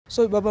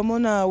So Baba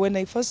Mona, when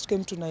I first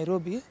came to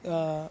Nairobi,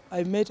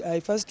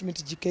 I first met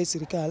GK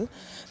Sirikal.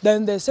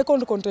 Then the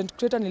second content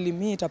creator nili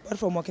meet apart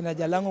from Wakina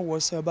Jalango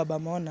was Baba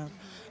Mona.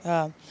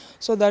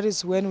 So that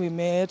is when we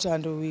met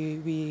and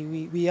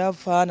we have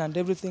fun and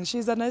everything.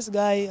 She's a nice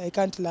guy, I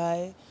can't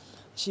lie.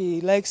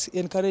 She likes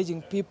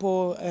encouraging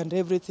people and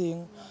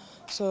everything.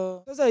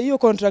 So hiyo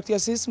contract ya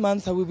 6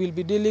 months we will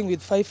be dealing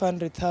with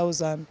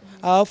 500,000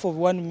 half of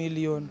 1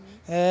 million.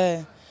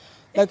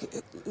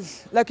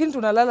 Lakini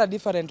tunalala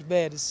different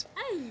beds.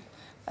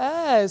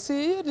 Si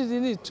hiyo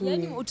nini tu.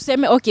 Yani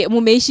tuseme okay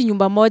mumeishi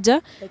nyumba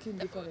moja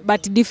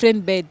but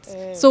different beds.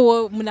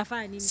 So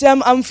mnafanya nini? See,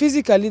 I'm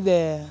physically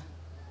there.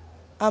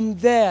 I'm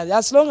there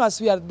as long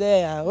as we are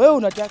there. Wewe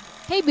unataka.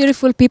 Hey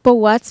beautiful people,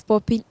 what's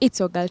popping? It's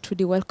your girl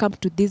Trudy. Welcome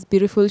to this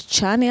beautiful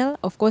channel.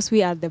 Of course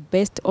we are the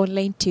best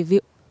online TV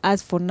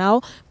as for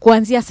now.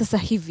 Kuanzia sasa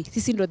hivi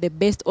sisi ndo the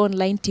best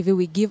online TV.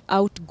 We give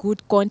out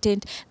good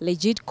content,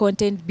 legit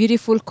content,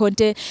 beautiful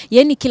content.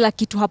 Yani kila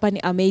kitu hapa ni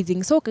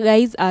amazing. So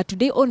guys,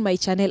 today on my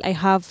channel I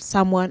have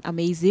someone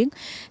amazing,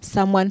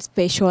 someone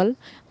special,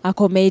 a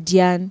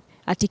comedian,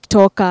 a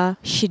TikToker.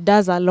 She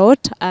does a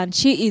lot and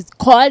she is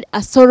called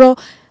Asoro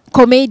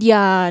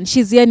comedian.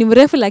 She's yani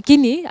mrefu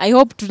lakini I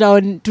hope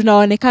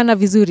tunaonekana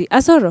vizuri.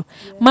 Asoro,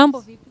 yeah. Mambo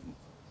vipi?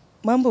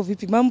 Mambo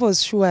vipi? Mambo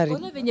shwari.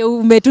 Ona venye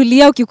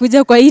umetulia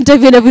ukikuja kwa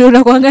interview na vile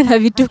unakuanga na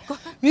vitu.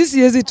 Mimi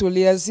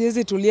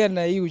siwezi tulia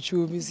na hii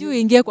uchumi. Si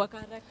uingie kwa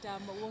character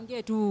ama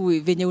uongee tu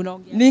venye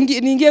unaongea.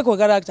 Niingie kwa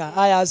character.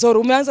 Haya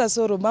Asoro, umeanza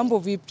Asoro, mambo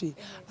vipi?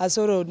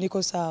 Asoro,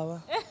 niko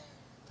sawa.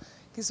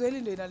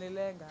 Kiswahili ndio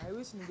inanilenga. I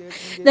wish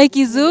na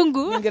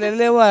kizungu.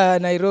 Ningelelewa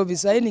Nairobi,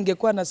 sasa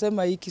ningekuwa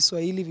nasema hii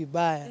Kiswahili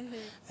vibaya.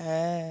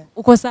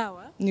 Uko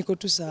sawa? Niko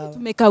tu sawa.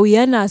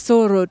 Tumekawiana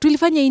Asoro.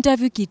 Tulifanya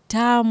interview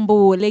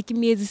kitambo, like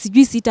miezi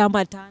sijui 6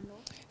 ama 5.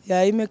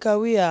 Yeah,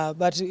 imekawia,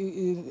 but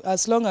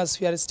as long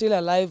as we are still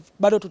alive,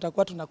 bado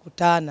tutakuwa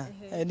tunakutana.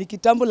 Ni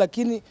kitambo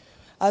lakini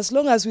as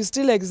long as we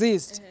still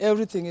exist,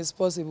 everything is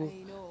possible.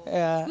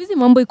 Hizi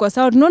mambo iko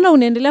sawa. Tunaona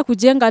unaendelea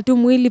kujenga tu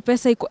mwili,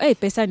 pesa iko.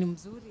 Pesa ni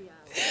mzuri.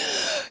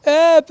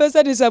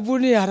 Pesa ni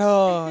sabuni ya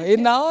roho.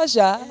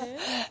 Inaosha.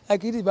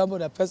 Lakini mambo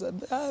na pesa.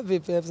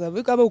 Pesa.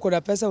 Kama uko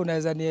na pesa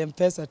unaweza ni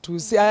M-Pesa tu.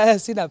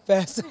 Sina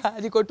pesa.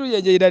 Niko tu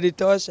yenye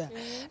inanitosha.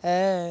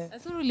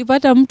 Asoro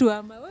ulipata mtu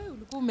ama wewe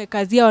ulikuwa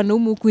umekazia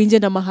wanaume huku nje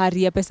na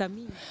mahari ya pesa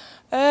mingi?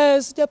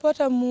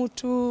 Sijapata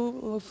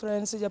mtu,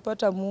 friends,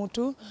 sijapata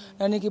mtu.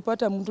 Na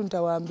nikipata mtu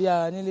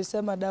nitawaambia.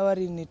 Nilisema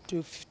dowry ni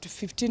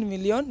 15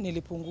 million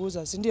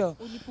nilipunguza, si ndio?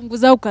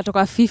 Ulipunguza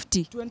ukatoka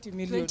 50.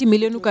 20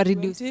 million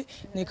ukareduce.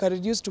 Nika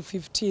reduce to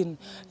 15.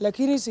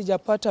 Lakini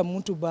sijapata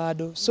mtu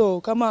bado.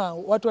 So kama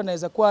watu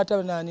wanaweza kuwa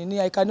hata na nini,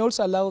 I can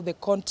also allow the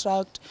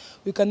contract.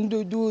 We can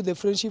do the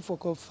friendship for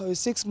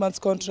 6 months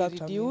contract.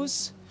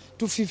 Reduce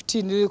to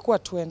 15, nilikuwa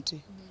 20.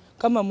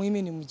 Kama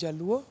mimi ni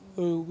Mjaluo,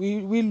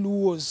 we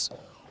Luos,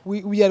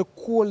 we are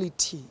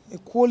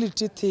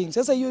quality things.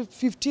 Sasa hiyo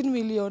 15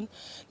 million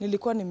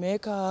nilikuwa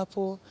nimeweka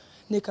hapo,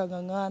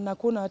 nikangangana,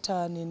 kuna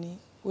hata nini.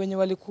 Wenye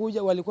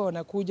walikuwa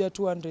wanakuja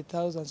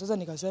 200,000. Sasa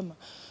nikasema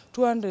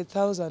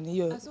 200,000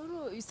 hiyo. Asoro,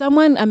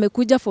 someone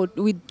amekuja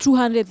with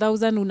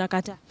 200,000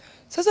 unakata.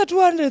 Sasa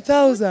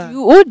 200,000.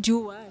 What do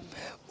you want?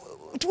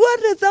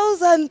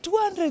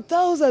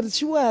 200,000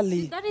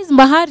 surely. That is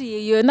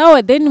mahari. You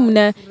now then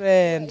mna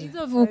friend.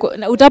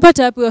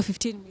 Utapata hapo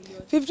 15 million.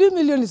 15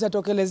 million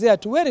isatokelezea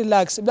tu. We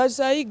relax. But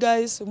say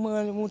guys,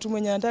 mtu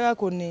mwenye anataka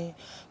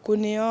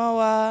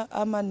kunioa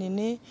ama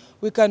nini,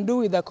 we can do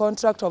with a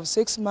contract of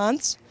 6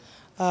 months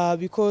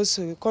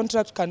because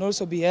contract can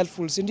also be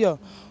helpful, sindio?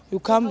 You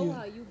come. How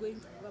are you going to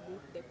go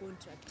about the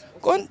contract?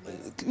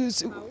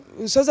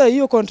 Sasa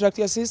hiyo contract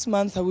ya 6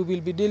 months we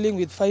will be dealing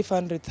with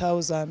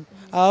 500,000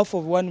 half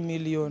of 1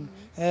 million.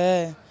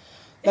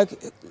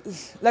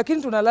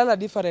 Lakini tunalala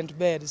different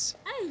beds.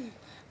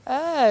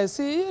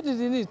 Si hiyo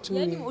nini tu.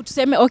 Yani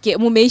tuseme okay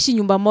mumeishi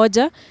nyumba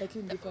moja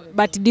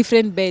but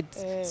different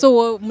beds.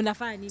 So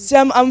mnafanya nini? See,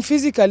 I'm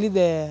physically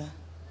there.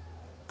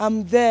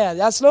 I'm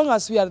there as long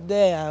as we are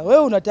there. Wewe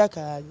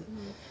unataka aje?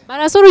 But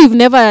Asoro, you've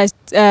never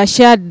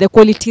shared the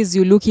qualities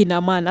you look in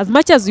a man. As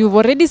much as you've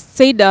already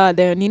said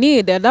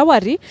the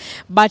dowry,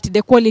 but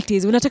the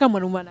qualities, unataka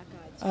mwanaume anakaje?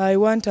 I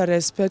want a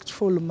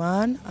respectful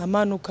man, a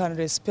man who can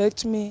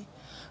respect me,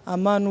 a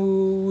man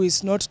who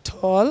is not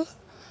tall,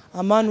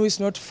 a man who is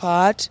not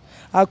fat.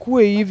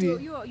 Akuwe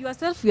hivi.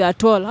 Yourself you are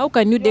tall. How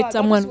can you date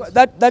someone?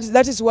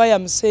 That is why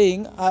I'm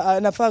saying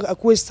anafaa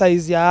akuwe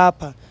size ya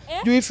hapa.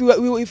 If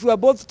we are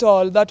both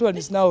tall, that one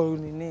is now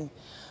nini.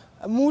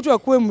 Mtu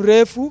akuwe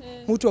mrefu,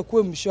 mtu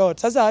akuwe mshort.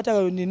 Sasa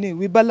hata nini,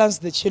 we balance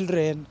the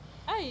children.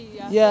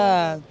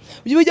 Yeah.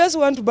 We just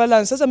want to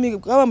balance. Sasa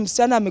kama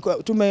msichana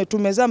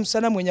tumezaa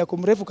msichana mwenye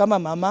kumrefu kama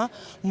mama,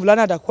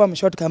 mvulana atakuwa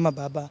mshort kama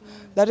baba.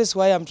 That is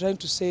why I'm trying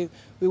to say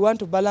we want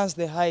to balance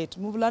the height.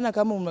 Mvulana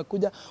kama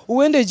umekuja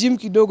uende gym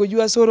kidogo, you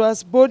are so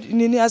as body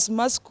nini as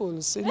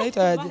muscles,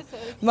 inaitaje?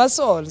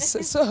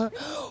 Muscles. So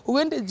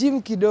uende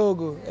gym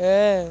kidogo.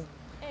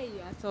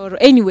 So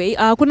anyway,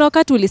 kuna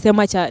wakati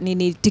ulisema cha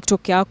nini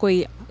TikTok yako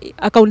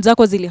account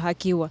zako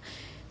zilihakiwa.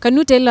 Can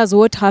you tell us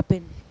what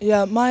happened?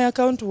 Yeah, my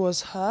account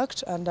was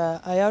hacked and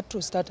I had to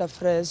start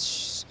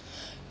afresh.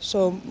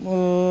 So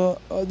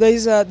there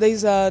is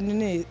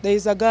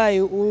a guy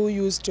who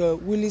used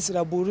Willis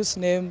Raburu's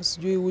name,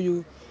 sijui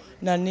huyu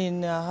nani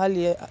na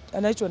hali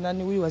anaitwa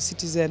nani huyu wa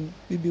Citizen,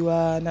 bibi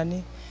wa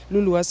nani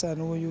Lulu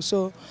Hassan huyu.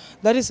 So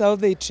that is how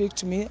they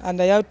tricked me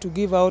and I had to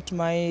give out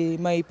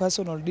my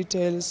personal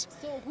details.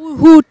 So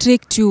who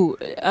tricked you?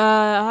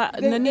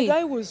 The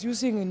guy was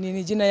using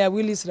nini jina ya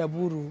Willis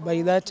Raburu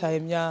by that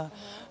time, yeah.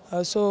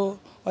 So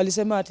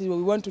walisema ati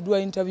we want to do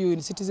an interview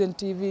in Citizen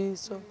TV.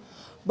 So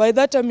by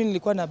that time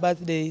nilikuwa na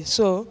birthday.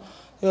 So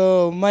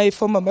my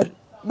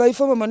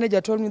former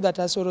manager told me that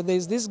Asoro, there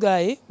is this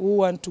guy who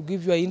want to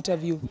give you an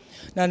interview.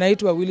 Na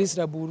anaitwa Willis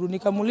Raburu.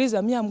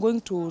 Nikamuuliza, me I'm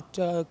going to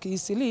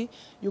Kisili,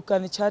 you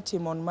can chat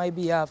him on my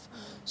behalf.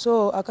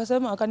 So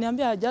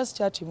akaniambia just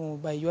chat him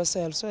by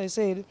yourself. So I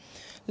said,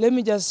 let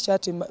me just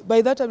chat him.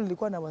 By that time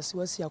nilikuwa na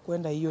wasiwasi ya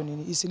kwenda hiyo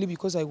nini Isili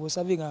because I was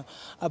having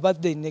a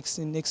birthday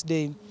next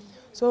day.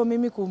 So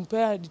mimi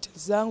kumpea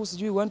details zangu,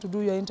 sijui want to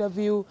do your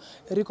interview,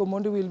 Erico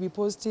Mondi will be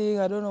posting,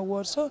 I don't know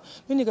what. So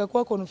mimi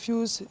nikakuwa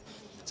confused.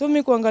 So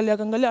mimi kuangalia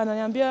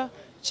ananiambia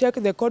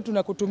check the code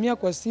tunakutumia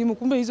kwa simu.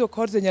 Kumbe hizo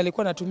codes zenye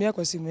alikuwa anatumia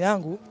kwa simu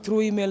yangu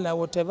through email na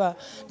whatever,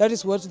 that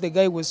is what the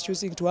guy was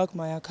choosing to hack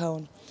my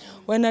account.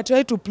 When I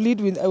tried to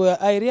plead with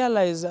I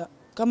realized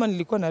kama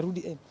nilikuwa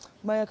narudi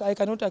I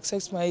cannot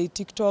access my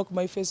TikTok,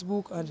 my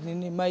Facebook and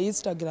my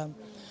Instagram.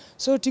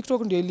 So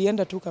TikTok ndio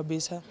ilienda tu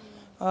kabisa.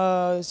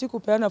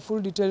 Sikupeana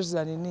full details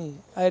za nini.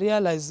 I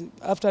realized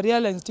after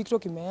realizing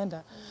TikTok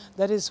imeenda,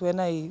 that is when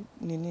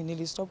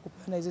nilistop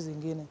kupeana hizo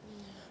zingine.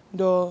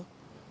 Ndo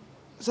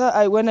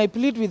when I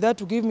plead with that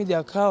to give me the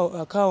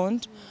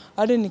account,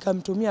 hadi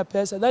nikamtumia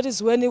pesa. That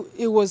is when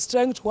he was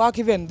trying to work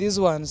even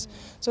these ones.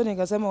 So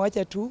nikasema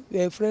wacha tu,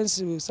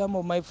 some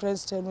of my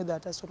friends tell me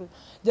that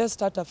just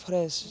start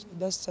afresh.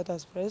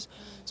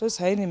 So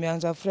sasa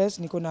nimeanza fresh,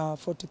 niko na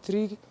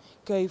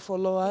 43k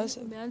followers.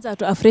 Umeanza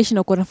afresh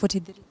na uko na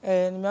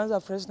 43? Nimeanza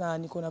fresh na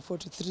niko na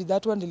 43.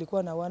 That one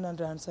nilikuwa na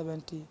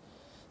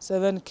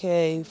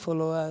 177k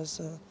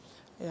followers.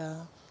 Yeah.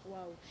 Wow.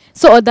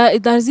 So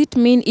does it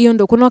mean hiyo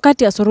ndo kuna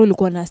wakati Asoro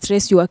ulikuwa na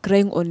stress, you were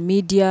crying on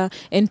media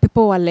and people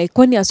were like,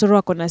 kwani Asoro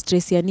ako na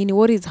stress ya nini?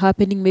 What is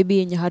happening? Maybe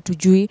yenye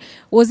hatujui.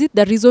 Was it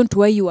the reason to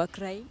why you were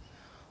crying?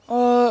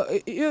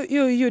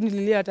 Hiyo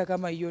nililia hata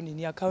kama hiyo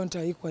ni account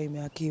haikuwa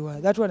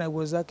imehakiwa. That one I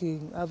was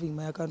having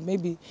my account,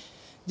 maybe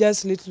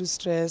just little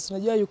stress.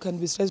 Unajua you can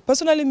be stressed.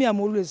 Personally me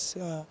I'm always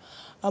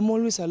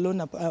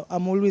alone.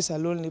 I'm always a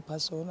lonely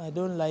person. I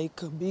don't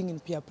like being in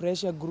peer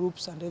pressure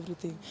groups and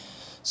everything.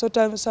 So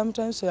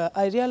sometimes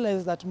I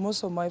realize that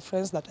most of my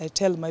friends that I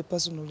tell my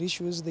personal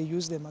issues, they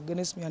use them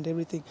against me and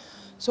everything.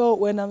 So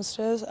when I'm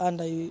stressed and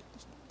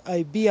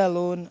I be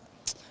alone,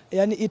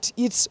 and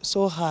it's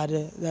so hard.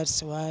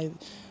 That's why,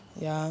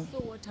 yeah. So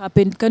what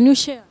happened? Can you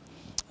share?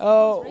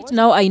 Right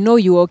now I know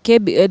you okay.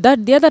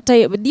 That the other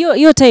time,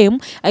 your time,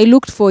 I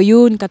looked for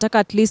you. Nikataka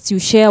at least you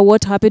share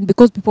what happened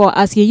because people are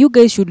asking. You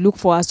guys should look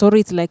for Asoro.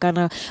 It's like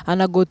ana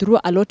go through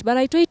a lot. But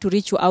I tried to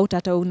reach you out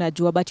at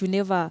unajua, but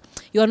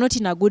you are not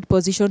in a good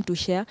position to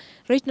share.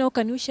 Right now,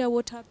 can you share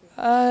what happened?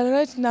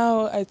 Right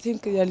now, I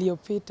think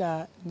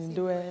yaliyopita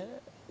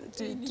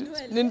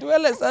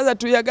nindwele sasa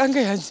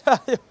tuyagange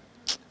yajayo.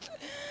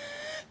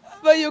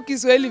 Hapa hiyo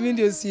Kiswahili mimi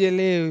ndio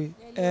sielewi.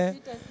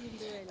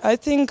 I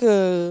think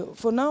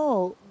for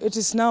now, it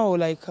is now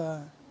like,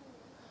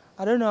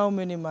 I don't know how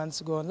many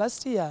months ago.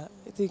 Last year,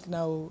 I think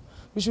now,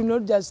 we should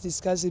not just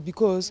discuss it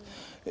because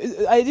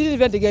I didn't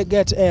even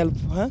get help.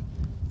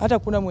 Hata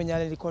kuna mwenye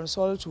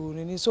aliconsult to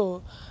nini.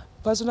 So,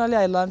 personally,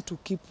 I learned to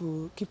keep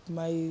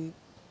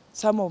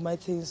some of my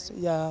things.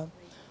 Yeah.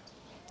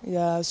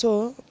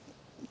 So,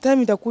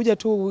 time itakuja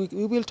tu,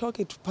 we will talk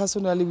it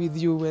personally with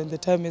you when the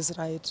time is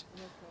right.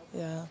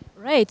 Yeah.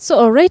 Right.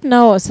 So right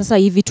now sasa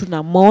hivi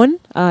tuna Mon,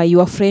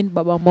 your friend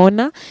Baba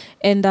Mona,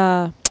 and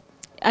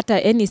hata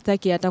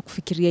staki hata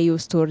kufikiria hiyo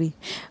story.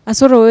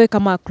 Asoro wewe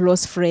kama a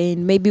close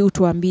friend, maybe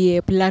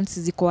utuambie plans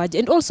ziko aje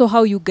and also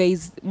how you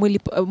guys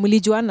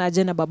mlijuana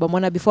aje na Baba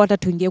Mona before hata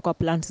tuingie kwa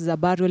plans za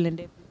burial and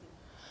everything.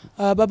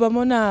 Baba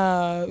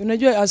Mona,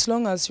 unajua as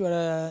long as you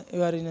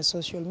are in a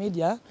social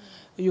media,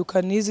 you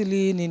can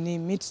easily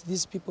meet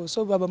these people.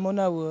 So Baba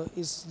Mona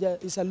is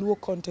a Luo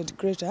content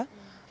creator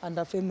and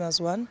a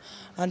famous one,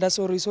 and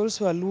Asoro is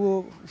also a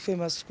Luo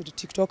famous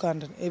TikTok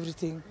and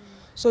everything.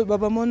 So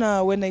Baba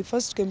Mona, when I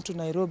first came to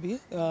Nairobi,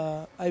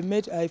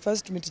 I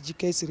first met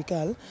GK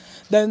Sirikal.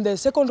 Then the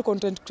second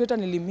content creator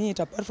nili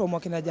meet apart from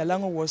Wakina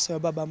Jalango was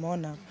Baba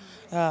Mona.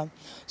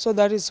 So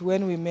that is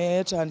when we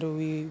met and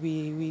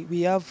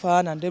we have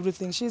fun and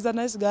everything. She's a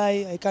nice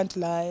guy, I can't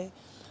lie.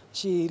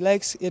 She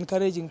likes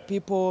encouraging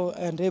people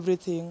and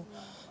everything.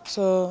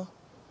 So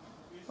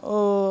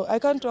I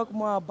can't talk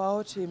more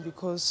about him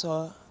because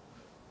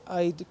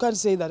I can't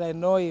say that I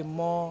know him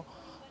more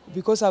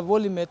because I've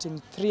only met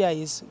him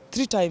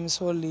three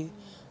times only.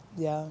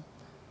 Yeah.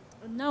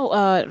 Now,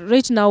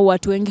 right now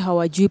watu wengi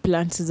hawajui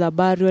plans za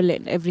burial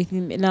and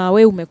everything. Na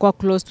we umekuwa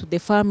close to the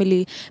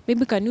family.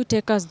 Maybe can you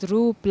take us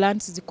through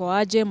plans ziko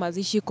aje,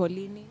 mazishi iko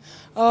lini?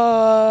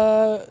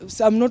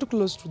 So I'm not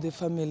close to the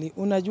family.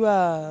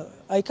 Unajua,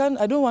 I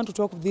don't want to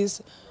talk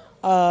this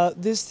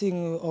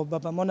thing of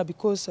Baba Mona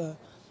because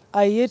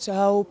I hate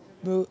how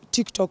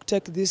TikTok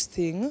take this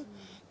thing.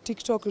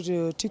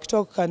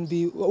 TikTok can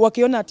be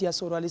wakiona ati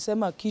Asoro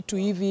alisema kitu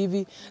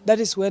hivi, that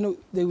is when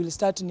they will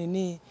start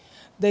nini.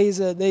 There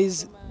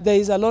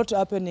is a lot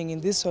happening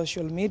in this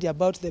social media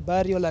about the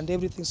burial and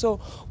everything. So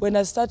when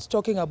I start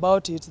talking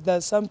about it,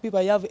 there's some people,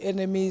 I have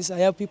enemies, I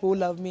have people who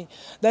love me.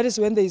 That is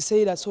when they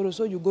say that,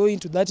 so you go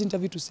into that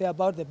interview to say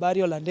about the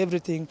burial and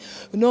everything.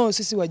 No,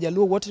 sisi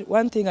Wajaluo,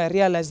 one thing I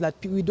realized that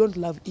we don't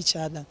love each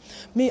other.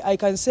 Me, I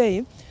can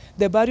say,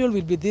 the burial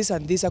will be this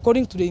and this,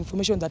 according to the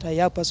information that I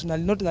have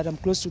personally, not that I'm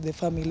close to the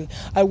family.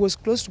 I was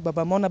close to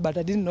Baba Mona, but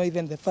I didn't know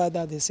even the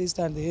father, the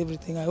sister, and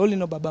everything. I only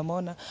know Baba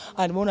Mona,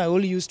 and Mona I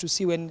only used to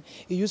see when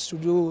he used to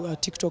do a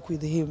TikTok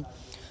with him.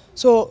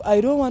 So I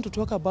don't want to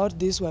talk about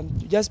this one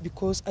just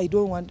because I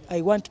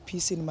want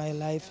peace in my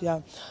life.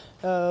 Yeah,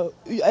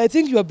 I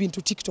think you have been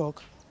to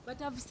TikTok. But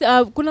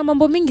kuna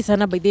mambo mingi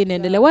sana by the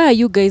inaendelea. Why are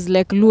you guys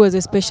like Luos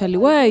especially?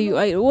 Why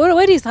are you?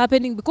 What is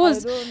happening?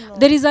 Because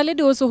there is a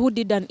lady also who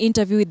did an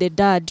interview with the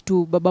dad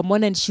to Baba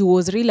Mona and she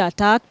was really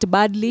attacked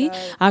badly.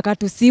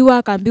 Akatusiwa,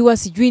 akaambiwa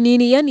sijui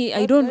nini. Yani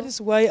I don't know. That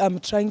is why I'm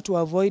trying to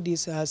avoid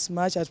this as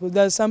much as well.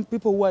 There are some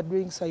people who are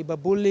doing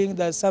cyberbullying.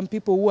 There are some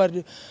people who are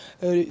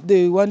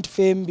they want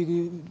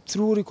fame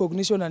through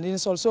recognition and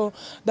insult. So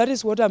that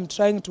is what I'm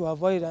trying to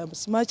avoid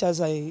as much as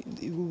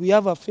we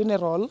have a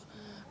funeral.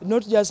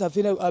 Not just a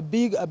funeral, a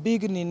big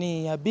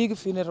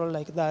funeral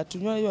like that. You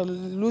know, you're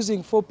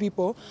losing 4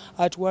 people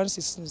at once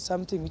is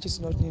something which is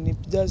not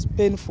just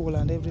painful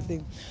and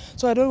everything.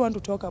 So I don't want to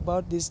talk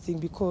about this thing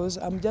because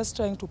I'm just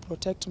trying to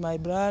protect my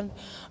brand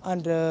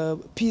and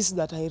peace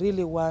that I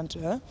really want.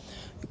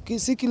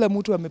 Si kila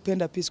mtu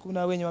amependa peace,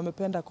 kuna wenye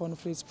wamependa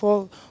conflicts.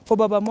 For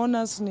Baba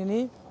Mona's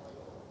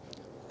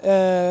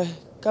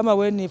kama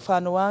we ni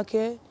fan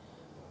wake,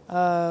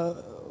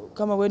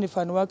 kama we ni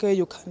fan wake,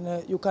 you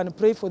can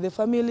pray for the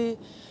family,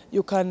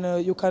 you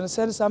can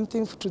send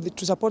something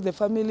to support the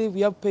family.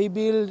 We have pay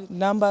bill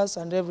numbers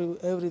and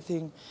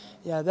everything.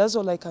 Yeah, that's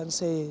all I can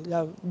say.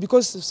 Yeah,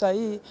 because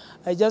Sahi,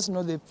 I just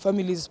know the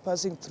family is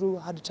passing through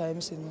hard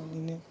times.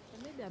 Maybe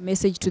a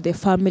message to the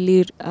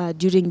family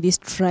during this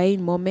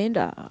trying moment.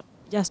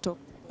 Just talk.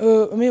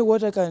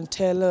 What I can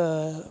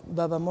tell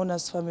Baba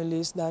Mona's family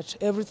is that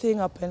everything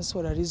happens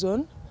for a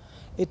reason.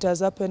 It has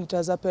happened.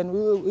 My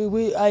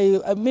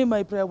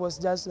prayer was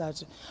just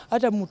that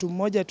hata mtu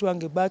mmoja tu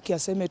angebaki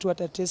aseme tu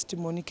hata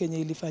testimony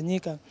kenye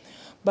ilifanyika.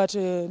 But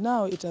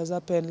now it has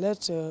happened.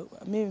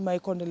 My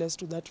condolences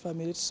to that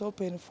family. It's so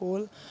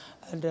painful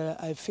and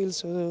I feel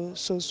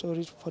so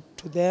sorry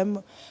to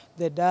them,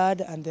 the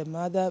dad and the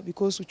mother,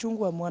 because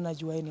uchungu wa mwana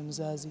juai ni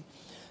mzazi.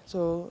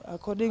 So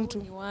according to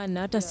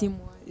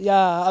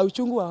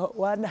uchungu wa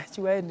wana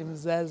juai ni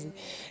mzazi.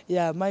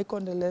 Yeah, my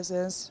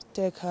condolences,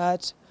 take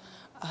heart,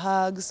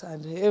 hugs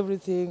and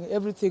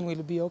everything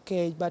will be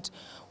okay. But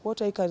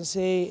what I can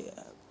say,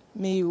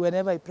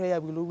 whenever I pray, I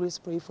will always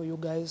pray for you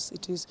guys.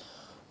 It is,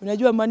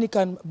 unajua money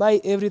can buy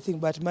everything,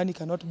 but money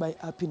cannot buy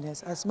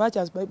happiness. As much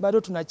as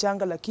bado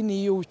tunachanga, lakini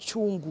hiyo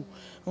uchungu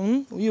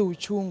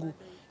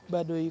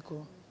bado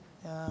iko.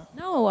 Yeah.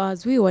 Now,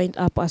 as we wind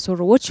up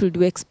Asoro, what should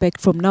we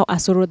expect from now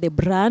Asoro the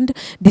brand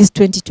this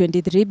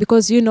 2023?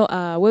 Because you know,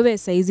 wewe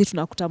saizi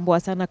tunakutambua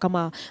sana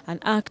kama an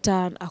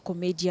actor, a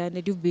comedian,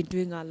 and you've been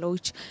doing a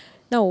lot.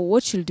 Now,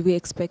 what should we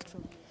expect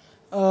from you?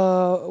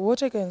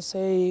 What I can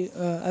say,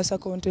 as a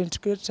content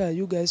creator,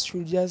 you guys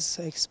should just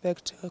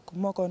expect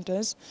more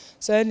contents.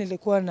 Sasa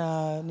nilikuwa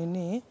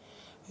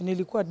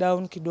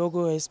down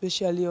kidogo,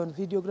 especially on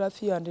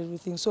videography and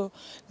everything. So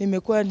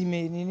nimekuwa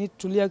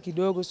tulia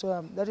kidogo,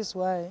 so that is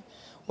why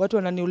watu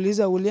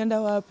wananiuliza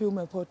ulienda wapi,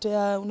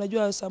 umepotea.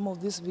 Unajua some of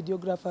these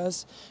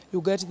videographers,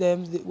 you get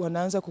them,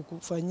 wanaanza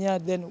kukufanyia,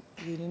 then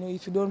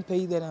if you don't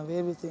pay them and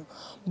everything.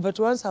 But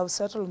once I've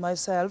settled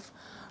myself,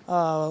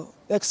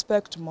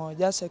 expect more,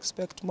 just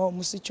expect more.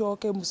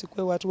 Musichoke,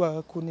 musikwe watu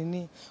wa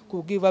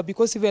give up,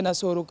 because even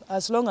as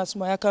long as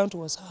my account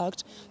was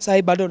hacked,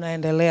 sai bado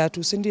naendelea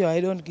tu, sindio,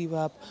 I don't give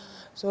up.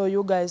 So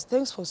you guys,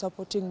 thanks for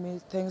supporting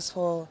me. Thanks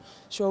for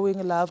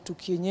showing love to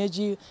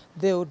Kienyeji,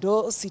 the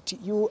audacity.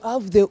 You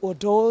have the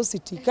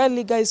audacity.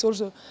 Kindly guys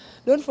also,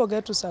 don't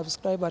forget to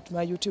subscribe at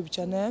my YouTube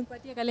channel.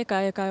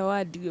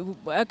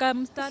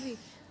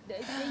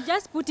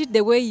 Just put it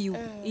the way you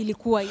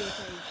ilikuwa hiyo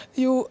time.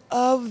 You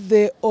have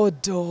the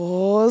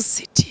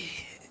audacity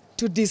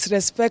to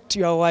disrespect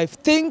your wife,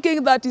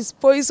 thinking that his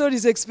poison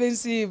is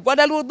expensive. But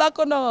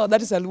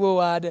that is a low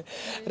word.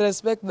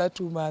 Respect that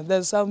woman.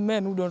 There's some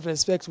men who don't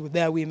respect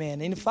their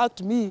women. In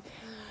fact, me,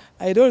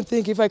 I don't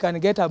think if I can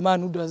get a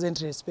man who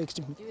doesn't respect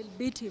me, you will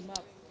beat him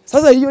up.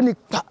 Sasa hiyo ni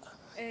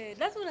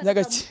that's what I'm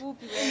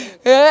mfupi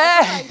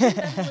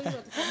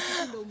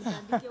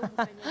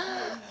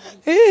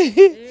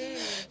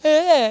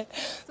wewe.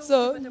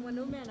 So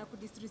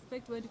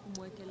expect wewe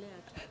kumwekelea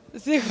tu.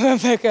 Si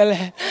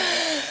kumwekelea.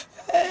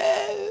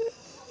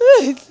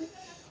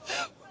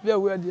 Bia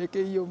wewe ndiye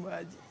hiyo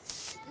maji.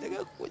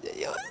 Nikakuja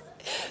hiyo.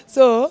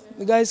 So,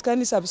 guys,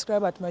 kindly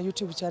subscribe at my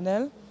YouTube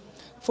channel.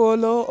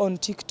 Follow on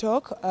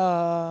TikTok,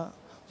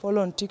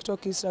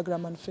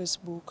 Instagram and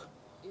Facebook.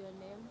 Your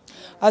name?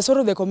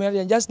 Asoro the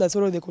comedian, just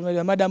Asoro the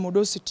comedian, Madam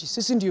Odosity.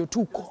 Sisi ndio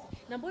tuko.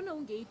 Na mbona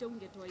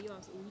ungetoa hiyo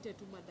uite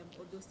tu Madam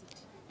Odosity?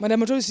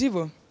 Madam Odosity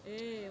hivyo?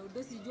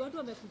 Odosity juu watu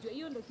wamekujua.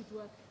 Hiyo ndio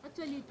kitu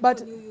actually But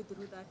knew you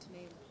through that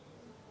name.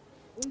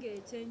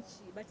 Change,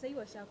 but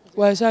sasa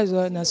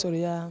washazwa na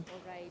sorry ya.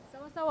 Alright.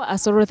 Sawa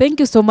Asoro, thank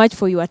you so much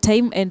for your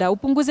time and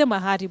upunguze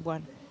mahari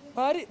bwana.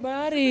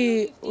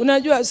 Mahari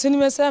unajua si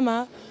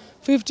nimesema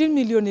 15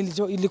 million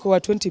ilikuwa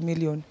 20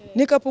 million.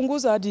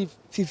 Nikapunguza hadi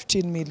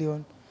 15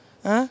 million.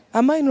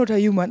 Am I not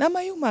a human? I'm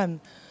a human.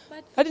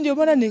 Hadi ndio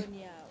maana ni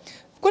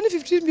kwani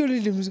 15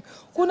 million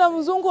kuna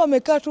mzungu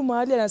amekaa tu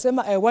mahali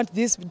anasema I want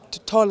this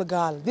tall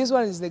girl. This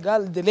one is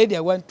the lady I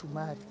want to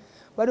marry.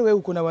 By the way,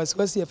 uko na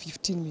wasiwasi ya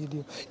 15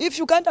 million. If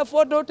you can't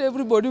afford, not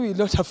everybody will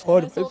not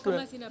afford. So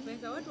kama sina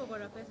pesa, watu wako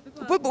na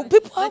pesa.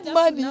 People have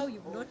money. Now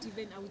you've not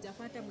even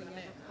hujapata mwenye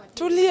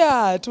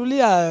anakupatia.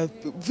 Tulia.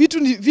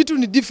 Vitu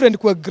ni different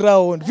kwa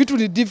ground. Vitu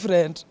ni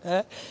different.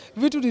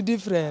 Vitu ni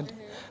different.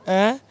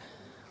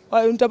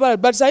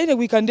 But saini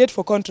we can date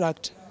for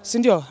contract.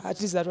 Sindio?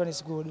 At least that one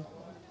is good.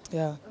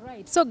 Yeah.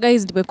 Right. So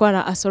guys, nimekuwa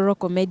na Asoro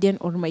comedian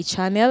on my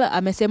channel.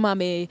 Amesema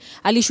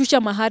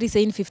alishusha mahari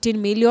saying 15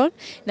 million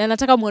na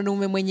anataka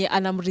mwanaume mwenye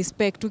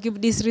anamrespect.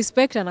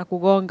 Ukimdisrespect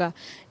anakugonga.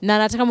 Na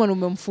anataka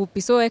mwanaume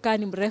mfupi. So weka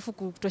ni mrefu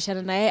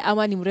kutoshana na yeye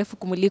ama ni mrefu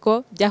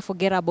kumuliko, just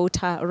forget about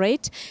her,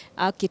 right?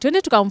 Okay,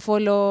 twende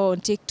tukamfollow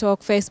on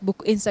TikTok,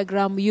 Facebook,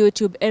 Instagram,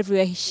 YouTube,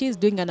 everywhere. She's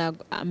doing an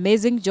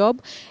amazing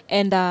job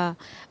and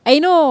I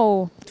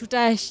know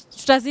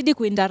tutazidi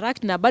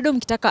kuinteract na bado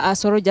mkitaka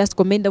Asoro just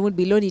comment down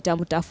below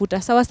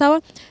nitamtafuta.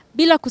 Sawa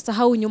bila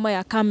kusahau nyuma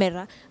ya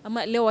kamera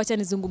ama leo acha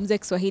nizungumzie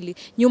Kiswahili.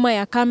 Nyuma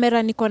ya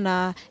kamera niko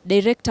na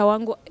director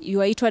wangu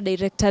yuaitwa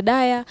Director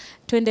Daya.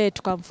 Twende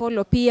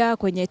tukamfollow pia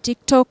kwenye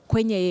TikTok,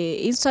 kwenye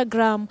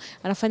Instagram.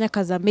 Anafanya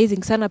kazi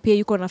amazing sana, pia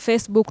yuko na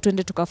Facebook.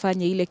 Twende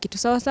tukafanye ile kitu.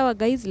 Sawa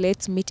guys,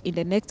 let's meet in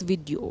the next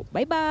video.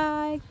 Bye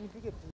bye.